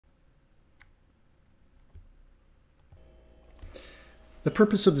The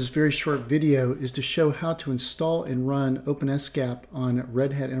purpose of this very short video is to show how to install and run OpenSCAP on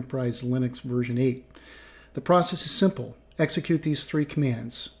Red Hat Enterprise Linux version 8. The process is simple. Execute these three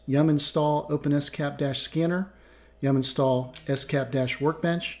commands: yum install OpenSCAP-scanner, yum install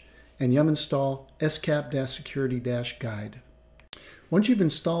scap-workbench, and yum install scap-security-guide. Once you've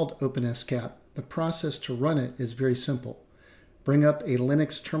installed OpenSCAP, the process to run it is very simple. Bring up a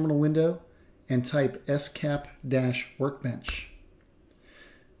Linux terminal window and type scap-workbench.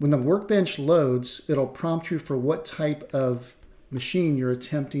 When the workbench loads, it'll prompt you for what type of machine you're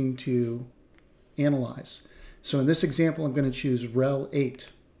attempting to analyze. So in this example, I'm going to choose RHEL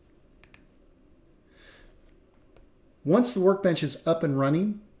 8. Once the workbench is up and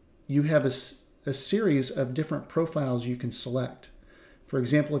running, you have a series of different profiles you can select. For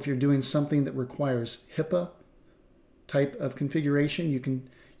example, if you're doing something that requires HIPAA type of configuration, you can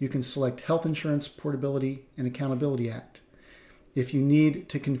select Health Insurance Portability and Accountability Act. If you need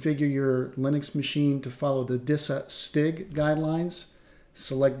to configure your Linux machine to follow the DISA-STIG guidelines,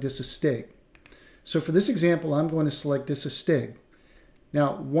 select DISA-STIG. So for this example, I'm going to select DISA-STIG.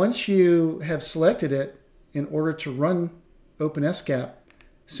 Now, once you have selected it, in order to run OpenSCAP,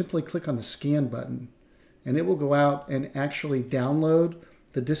 simply click on the Scan button, and it will go out and actually download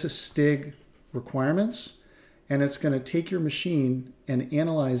the DISA-STIG requirements, and it's going to take your machine and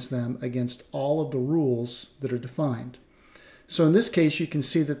analyze them against all of the rules that are defined. So in this case, you can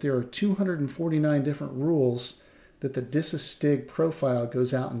see that there are 249 different rules that the DISA-STIG profile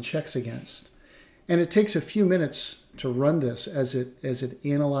goes out and checks against. And it takes a few minutes to run this as it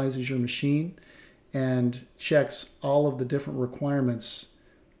analyzes your machine and checks all of the different requirements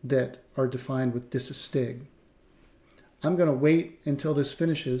that are defined with DISA-STIG. I'm going to wait until this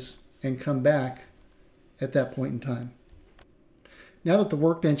finishes and come back at that point in time. Now that the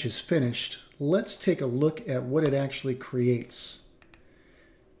workbench is finished, let's take a look at what it actually creates.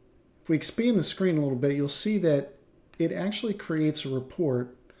 If we expand the screen a little bit, you'll see that it actually creates a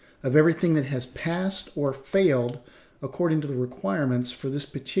report of everything that has passed or failed according to the requirements for this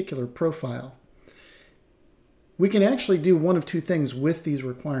particular profile. We can actually do one of two things with these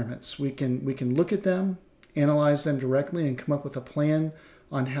requirements. We can look at them, analyze them directly, and come up with a plan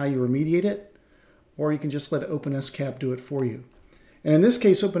on how you remediate it, or you can just let OpenSCAP do it for you. And in this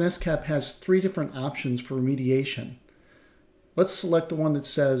case, OpenSCAP has three different options for remediation. Let's select the one that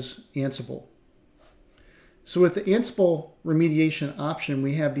says Ansible. So with the Ansible remediation option,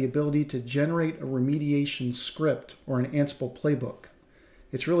 we have the ability to generate a remediation script or an Ansible playbook.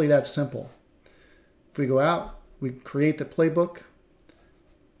 It's really that simple. If we go out, we create the playbook.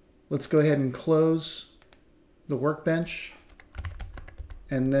 Let's go ahead and close the workbench,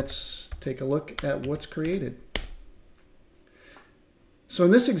 and let's take a look at what's created. So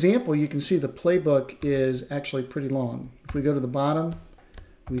in this example, you can see the playbook is actually pretty long. If we go to the bottom,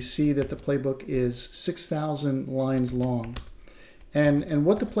 we see that the playbook is 6,000 lines long. And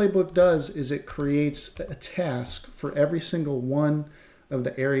what the playbook does is it creates a task for every single one of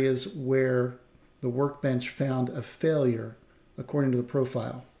the areas where the workbench found a failure according to the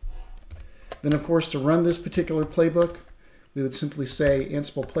profile. Then, of course, to run this particular playbook, we would simply say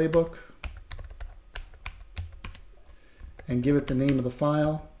Ansible playbook and give it the name of the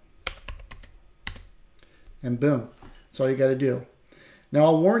file, and boom, that's all you got to do. Now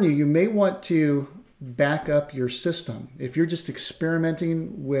I'll warn you, you may want to back up your system. If you're just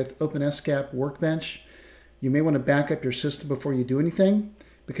experimenting with OpenSCAP Workbench, you may want to back up your system before you do anything,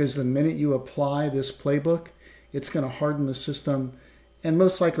 because the minute you apply this playbook, it's going to harden the system and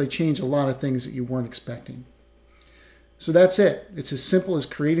most likely change a lot of things that you weren't expecting. So that's it. It's as simple as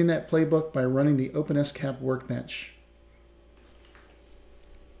creating that playbook by running the OpenSCAP Workbench.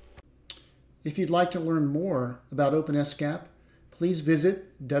 If you'd like to learn more about OpenSCAP, please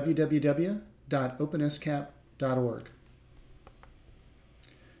visit www.openscap.org.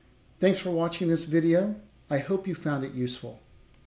 Thanks for watching this video. I hope you found it useful.